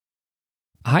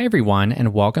Hi, everyone,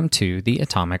 and welcome to The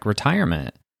Atomic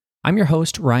Retirement. I'm your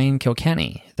host, Ryan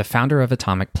Kilkenny, the founder of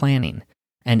Atomic Planning,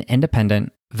 an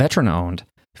independent, veteran-owned,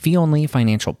 fee-only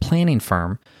financial planning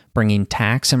firm bringing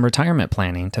tax and retirement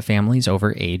planning to families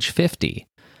over age 50.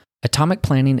 Atomic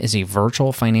Planning is a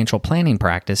virtual financial planning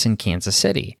practice in Kansas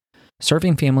City,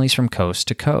 serving families from coast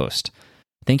to coast.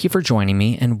 Thank you for joining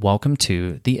me, and welcome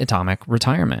to The Atomic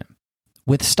Retirement.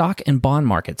 With stock and bond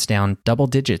markets down double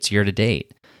digits year to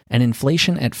date, and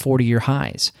inflation at 40-year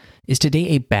highs, is today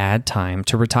a bad time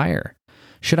to retire?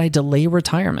 Should I delay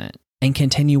retirement and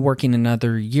continue working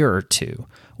another year or two,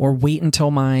 or wait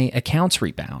until my accounts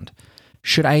rebound?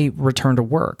 Should I return to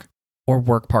work or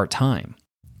work part-time?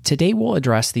 Today we'll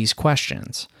address these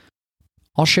questions.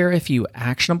 I'll share a few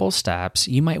actionable steps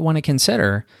you might want to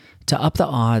consider to up the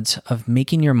odds of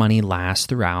making your money last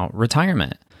throughout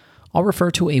retirement. I'll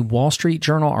refer to a Wall Street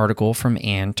Journal article from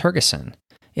Ann Tergeson.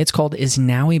 It's called, "Is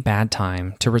Now a Bad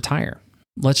Time to Retire?"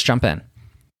 Let's jump in.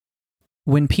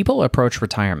 When people approach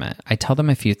retirement, I tell them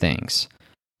a few things.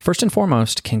 First and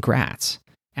foremost, congrats.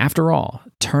 After all,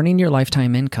 turning your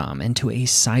lifetime income into a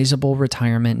sizable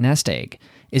retirement nest egg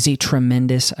is a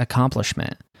tremendous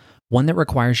accomplishment, one that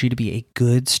requires you to be a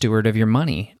good steward of your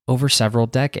money over several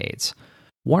decades.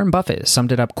 Warren Buffett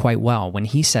summed it up quite well when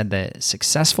he said that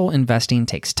successful investing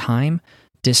takes time,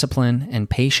 discipline, and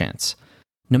patience.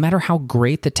 No matter how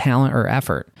great the talent or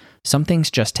effort, some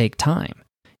things just take time.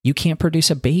 You can't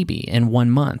produce a baby in 1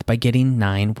 month by getting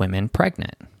 9 women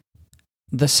pregnant.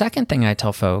 The second thing I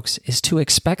tell folks is to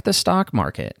expect the stock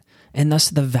market, and thus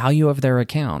the value of their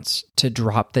accounts, to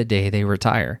drop the day they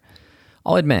retire.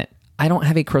 I'll admit, I don't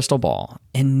have a crystal ball,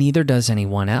 and neither does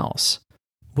anyone else.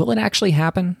 Will it actually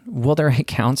happen? Will their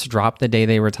accounts drop the day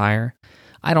they retire?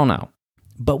 I don't know.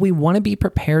 But we want to be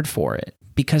prepared for it,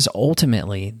 because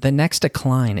ultimately, the next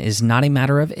decline is not a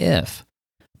matter of if,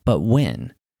 but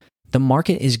when. The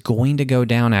market is going to go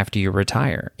down after you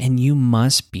retire, and you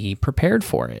must be prepared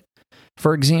for it.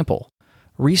 For example,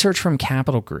 research from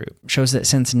Capital Group shows that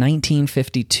since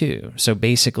 1952, so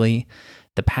basically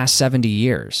the past 70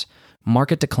 years,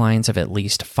 market declines of at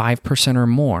least 5% or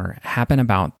more happen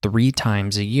about 3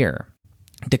 times a year.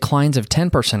 Declines of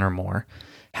 10% or more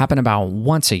happen about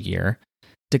once a year.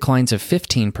 Declines of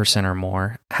 15% or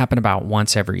more happen about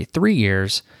once every 3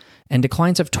 years, and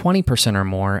declines of 20% or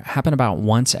more happen about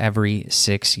once every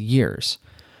 6 years.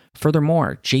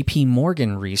 Furthermore, JP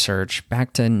Morgan research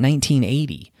back to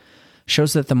 1980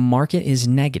 shows that the market is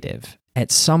negative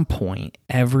at some point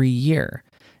every year,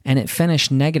 and it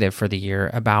finished negative for the year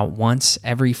about once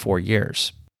every 4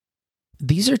 years.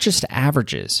 These are just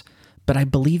averages, but I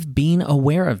believe being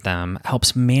aware of them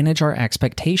helps manage our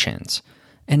expectations,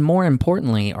 and more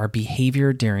importantly, our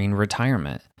behavior during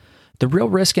retirement. The real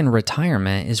risk in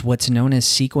retirement is what's known as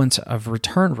sequence of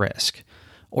return risk,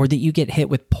 or that you get hit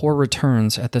with poor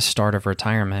returns at the start of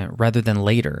retirement rather than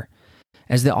later.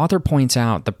 As the author points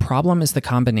out, the problem is the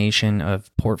combination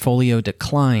of portfolio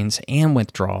declines and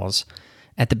withdrawals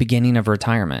at the beginning of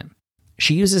retirement.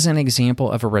 She uses an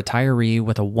example of a retiree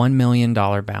with a $1 million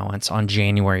balance on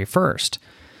January 1st.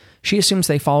 She assumes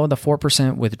they follow the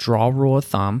 4% withdrawal rule of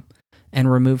thumb and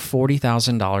remove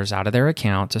 $40,000 out of their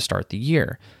account to start the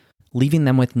year, leaving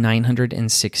them with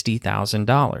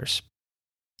 $960,000.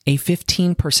 A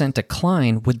 15%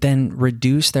 decline would then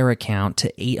reduce their account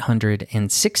to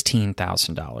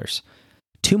 $816,000.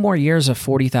 2 more years of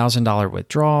 $40,000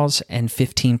 withdrawals and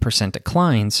 15%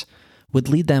 declines would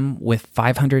lead them with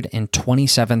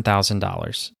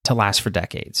 $527,000 to last for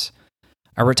decades.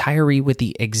 A retiree with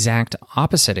the exact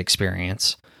opposite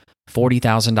experience,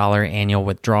 $40,000 annual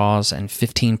withdrawals and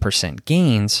 15%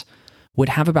 gains, would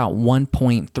have about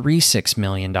 $1.36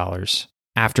 million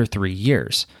after 3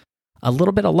 years. A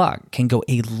little bit of luck can go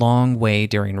a long way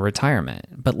during retirement,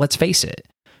 but let's face it,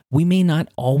 we may not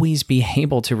always be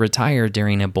able to retire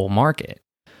during a bull market.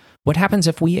 What happens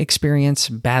if we experience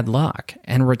bad luck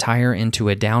and retire into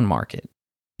a down market?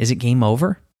 Is it game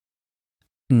over?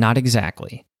 Not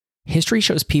exactly. History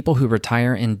shows people who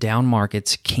retire in down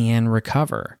markets can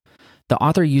recover. The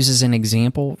author uses an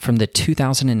example from the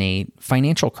 2008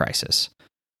 financial crisis.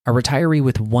 A retiree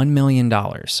with $1 million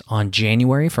on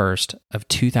January 1st of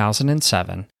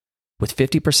 2007, with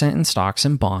 50% in stocks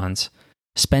and bonds,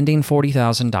 spending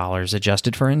 $40,000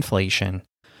 adjusted for inflation,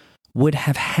 would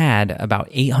have had about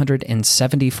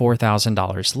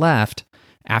 $874,000 left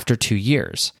after 2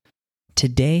 years.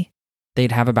 Today,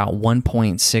 they'd have about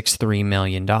 $1.63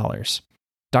 million.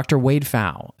 Dr. Wade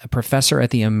Pfau, a professor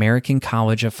at the American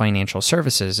College of Financial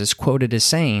Services, is quoted as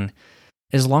saying,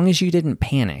 "As long as you didn't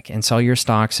panic and sell your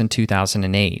stocks in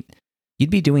 2008, you'd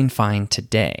be doing fine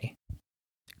today."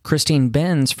 Christine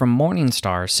Benz from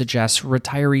Morningstar suggests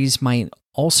retirees might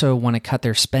also want to cut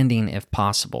their spending if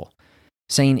possible,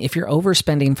 saying if you're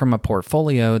overspending from a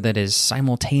portfolio that is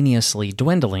simultaneously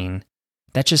dwindling,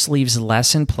 that just leaves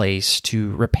less in place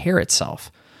to repair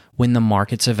itself when the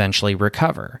markets eventually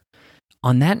recover.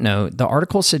 On that note, the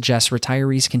article suggests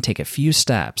retirees can take a few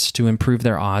steps to improve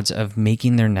their odds of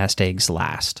making their nest eggs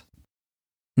last.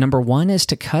 Number 1 is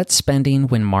to cut spending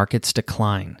when markets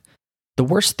decline. The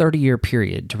worst 30-year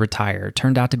period to retire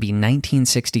turned out to be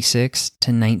 1966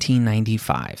 to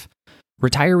 1995.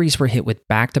 Retirees were hit with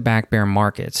back-to-back bear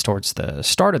markets towards the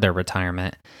start of their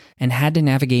retirement and had to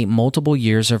navigate multiple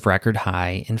years of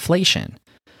record-high inflation.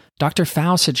 Dr.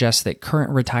 Pfau suggests that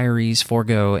current retirees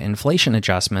forego inflation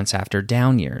adjustments after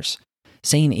down years,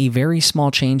 saying a very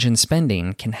small change in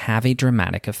spending can have a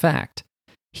dramatic effect.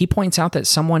 He points out that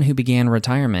someone who began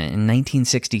retirement in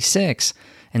 1966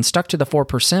 and stuck to the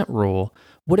 4% rule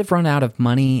would have run out of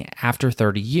money after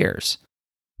 30 years.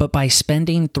 But by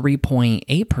spending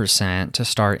 3.8% to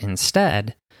start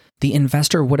instead, the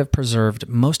investor would have preserved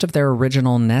most of their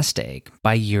original nest egg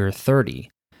by year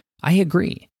 30. I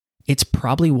agree. It's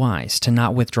probably wise to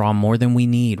not withdraw more than we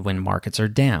need when markets are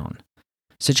down.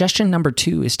 Suggestion number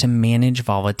 2 is to manage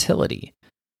volatility.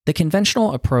 The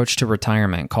conventional approach to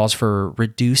retirement calls for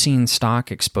reducing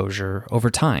stock exposure over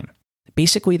time.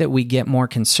 Basically, that we get more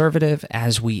conservative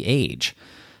as we age.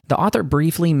 The author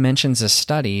briefly mentions a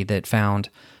study that found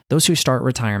those who start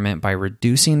retirement by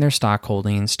reducing their stock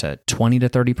holdings to 20 to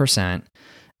 30%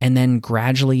 and then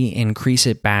gradually increase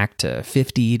it back to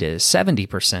 50 to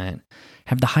 70%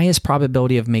 have the highest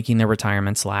probability of making their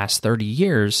retirements last 30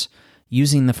 years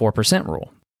using the 4%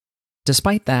 rule.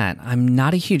 Despite that, I'm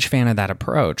not a huge fan of that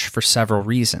approach for several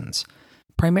reasons,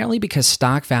 primarily because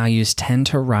stock values tend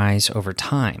to rise over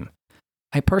time.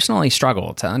 I personally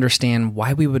struggle to understand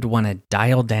why we would want to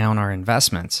dial down our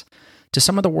investments to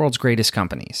some of the world's greatest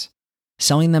companies,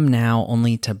 selling them now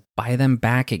only to buy them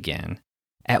back again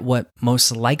at what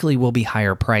most likely will be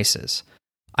higher prices.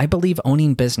 I believe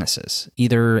owning businesses,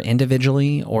 either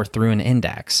individually or through an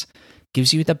index,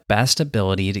 gives you the best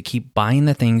ability to keep buying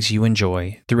the things you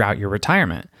enjoy throughout your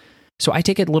retirement. So I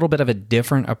take a little bit of a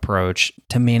different approach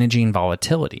to managing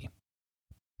volatility.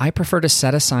 I prefer to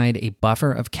set aside a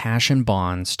buffer of cash and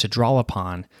bonds to draw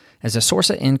upon as a source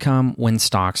of income when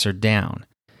stocks are down.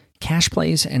 Cash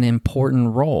plays an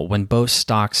important role when both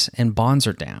stocks and bonds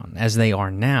are down, as they are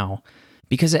now,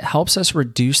 because it helps us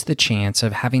reduce the chance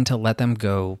of having to let them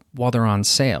go while they're on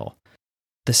sale.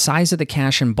 The size of the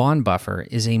cash and bond buffer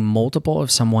is a multiple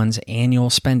of someone's annual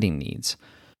spending needs,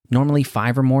 normally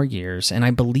 5 or more years, and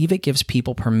I believe it gives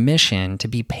people permission to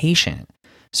be patient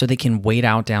so they can wait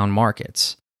out down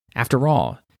markets. After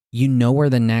all, you know where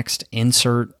the next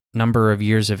insert number of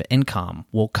years of income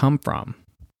will come from.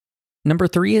 Number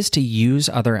 3 is to use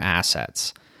other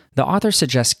assets. The author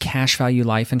suggests cash value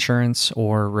life insurance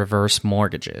or reverse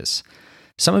mortgages.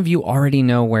 Some of you already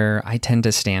know where I tend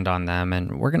to stand on them,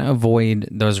 and we're going to avoid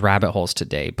those rabbit holes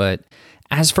today. But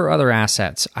as for other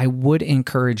assets, I would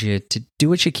encourage you to do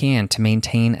what you can to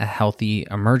maintain a healthy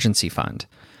emergency fund.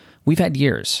 We've had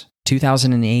years,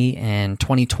 2008 and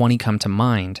 2020 come to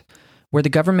mind, where the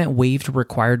government waived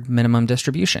required minimum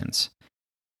distributions.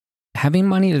 Having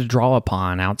money to draw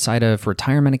upon outside of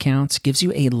retirement accounts gives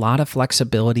you a lot of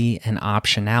flexibility and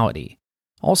optionality.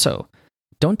 Also,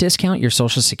 don't discount your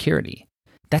Social Security.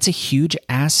 That's a huge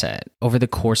asset over the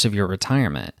course of your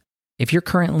retirement. If you're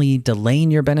currently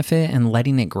delaying your benefit and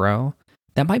letting it grow,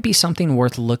 that might be something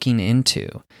worth looking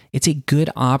into. It's a good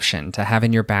option to have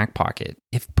in your back pocket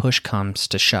if push comes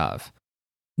to shove.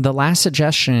 The last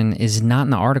suggestion is not in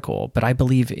the article, but I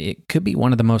believe it could be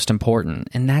one of the most important,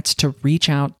 and that's to reach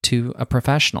out to a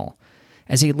professional.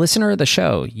 As a listener of the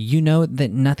show, you know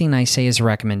that nothing I say is a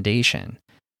recommendation.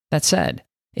 That said,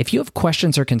 if you have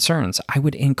questions or concerns, I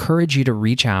would encourage you to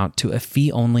reach out to a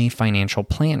fee-only financial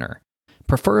planner,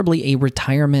 preferably a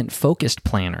retirement-focused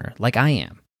planner like I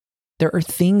am. There are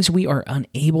things we are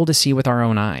unable to see with our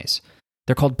own eyes.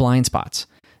 They're called blind spots.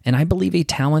 And I believe a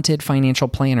talented financial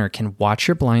planner can watch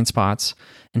your blind spots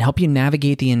and help you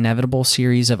navigate the inevitable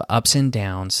series of ups and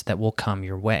downs that will come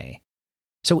your way.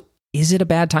 So, is it a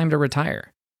bad time to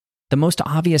retire? The most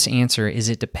obvious answer is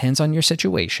it depends on your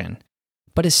situation,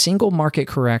 but a single market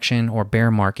correction or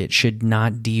bear market should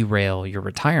not derail your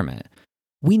retirement.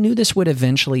 We knew this would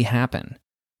eventually happen.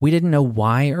 We didn't know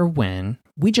why or when,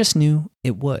 we just knew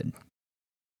it would.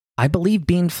 I believe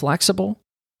being flexible,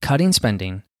 cutting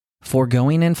spending,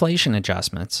 foregoing inflation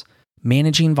adjustments,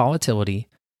 managing volatility,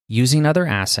 using other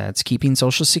assets, keeping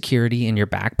Social Security in your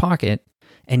back pocket,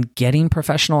 and getting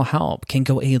professional help can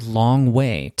go a long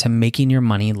way to making your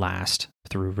money last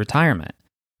through retirement.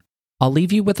 I'll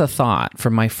leave you with a thought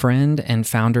from my friend and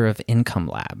founder of Income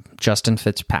Lab, Justin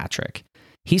Fitzpatrick.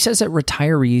 He says that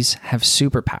retirees have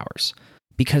superpowers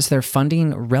because they're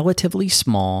funding relatively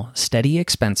small, steady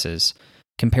expenses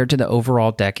compared to the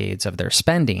overall decades of their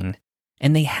spending,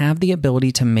 and they have the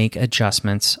ability to make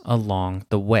adjustments along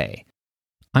the way.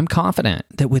 I'm confident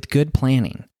that with good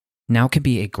planning, now could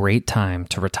be a great time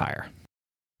to retire.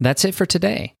 That's it for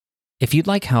today. If you'd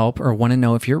like help or want to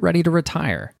know if you're ready to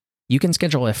retire, you can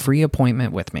schedule a free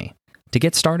appointment with me. To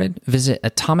get started, visit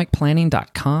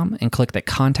atomicplanning.com and click the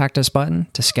Contact Us button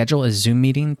to schedule a Zoom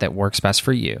meeting that works best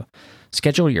for you.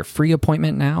 Schedule your free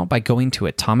appointment now by going to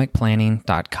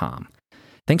atomicplanning.com.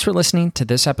 Thanks for listening to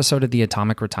this episode of The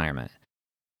Atomic Retirement.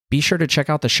 Be sure to check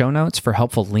out the show notes for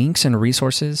helpful links and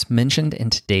resources mentioned in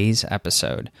today's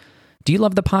episode. Do you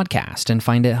love the podcast and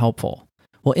find it helpful?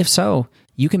 Well, if so,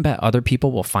 you can bet other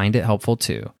people will find it helpful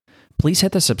too. Please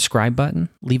hit the subscribe button,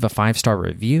 leave a 5-star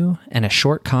review, and a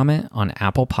short comment on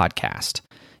Apple Podcast.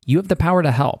 You have the power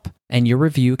to help, and your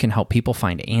review can help people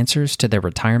find answers to their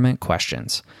retirement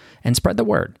questions. And spread the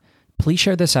word. Please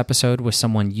share this episode with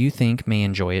someone you think may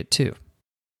enjoy it too.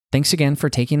 Thanks again for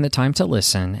taking the time to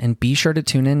listen, and be sure to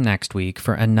tune in next week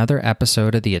for another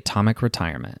episode of The Atomic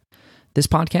Retirement. This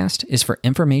podcast is for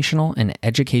informational and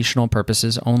educational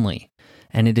purposes only,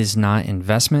 and it is not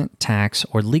investment, tax,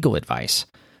 or legal advice.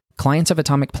 Clients of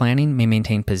Atomic Planning may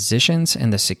maintain positions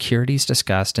in the securities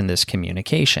discussed in this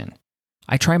communication.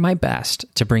 I try my best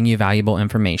to bring you valuable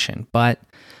information, but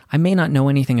I may not know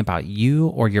anything about you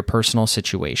or your personal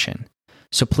situation.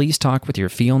 So please talk with your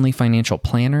fee-only financial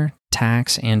planner,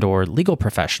 tax, and/or legal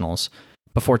professionals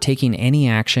before taking any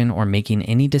action or making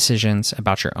any decisions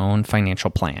about your own financial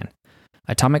plan.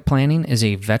 Atomic Planning is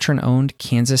a veteran-owned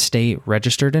Kansas State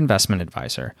registered investment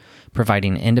advisor,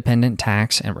 providing independent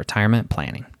tax and retirement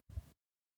planning.